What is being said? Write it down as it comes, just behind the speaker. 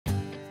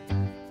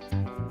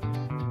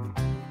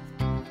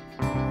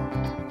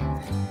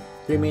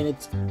3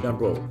 minutes jump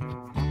rope.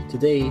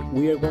 Today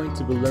we are going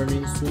to be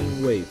learning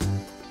swing wave.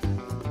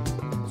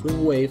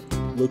 Swing wave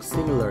looks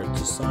similar to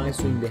side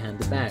swing behind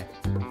the back,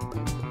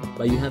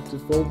 but you have to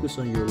focus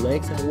on your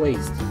legs and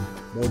waist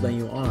more than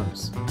your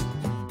arms.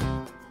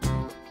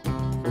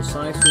 For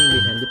side swing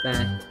behind the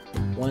back,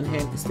 one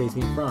hand stays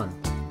in front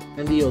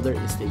and the other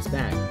stays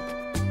back,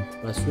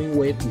 but swing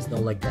wave is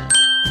not like that.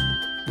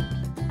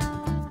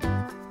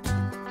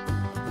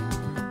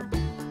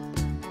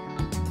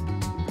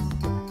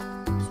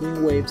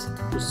 Swing waves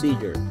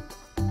procedure.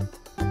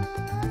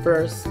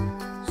 First,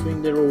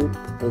 swing the rope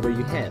over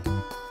your head.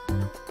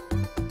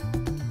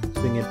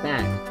 Swing it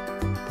back.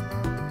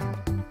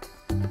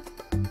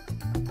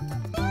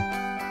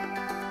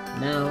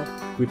 Now,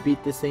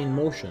 repeat the same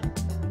motion.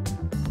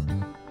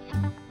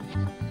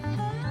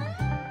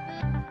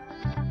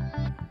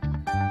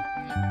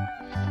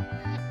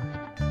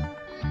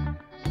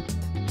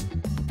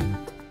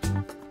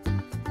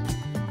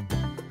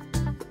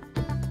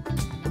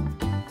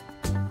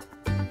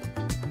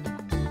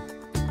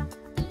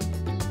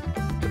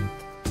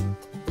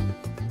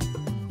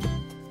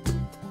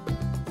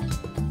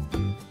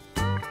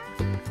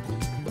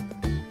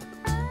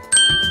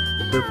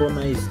 Perform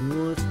a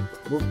smooth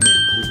movement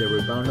with the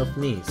rebound of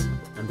knees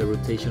and the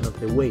rotation of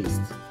the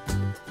waist.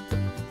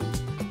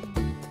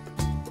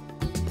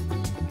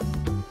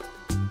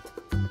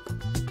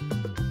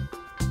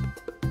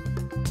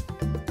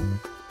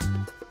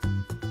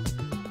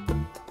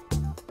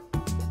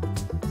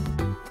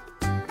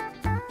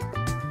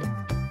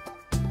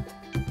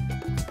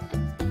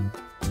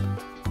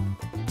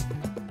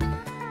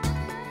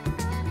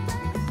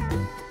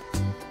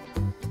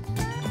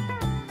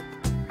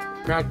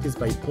 Practice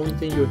by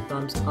pointing your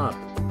thumbs up.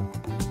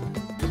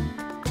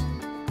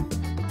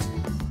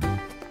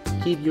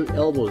 Keep your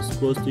elbows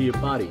close to your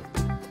body.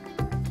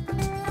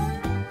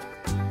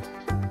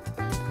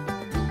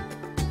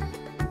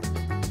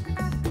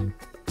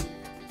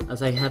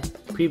 As I have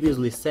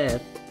previously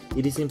said,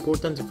 it is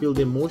important to feel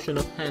the motion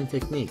of hand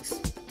techniques.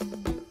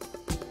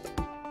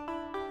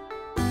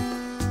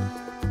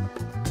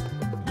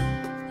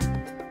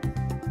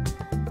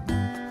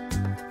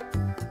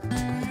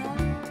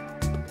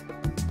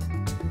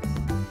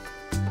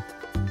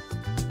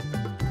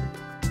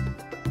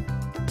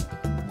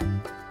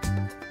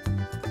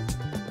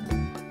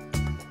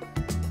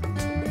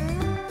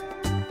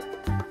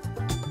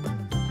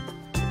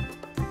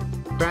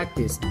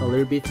 Practice a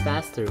little bit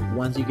faster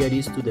once you get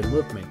used to the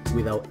movement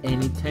without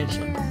any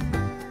tension.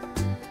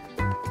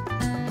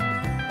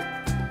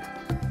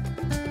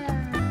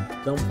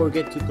 Don't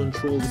forget to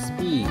control the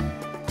speed.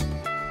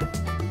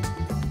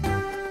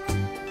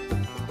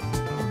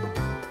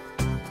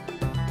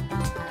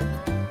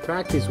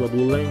 Practice what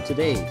we learned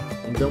today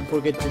and don't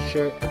forget to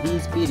share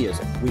these videos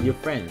with your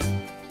friends.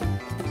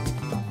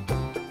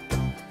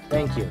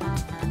 Thank you.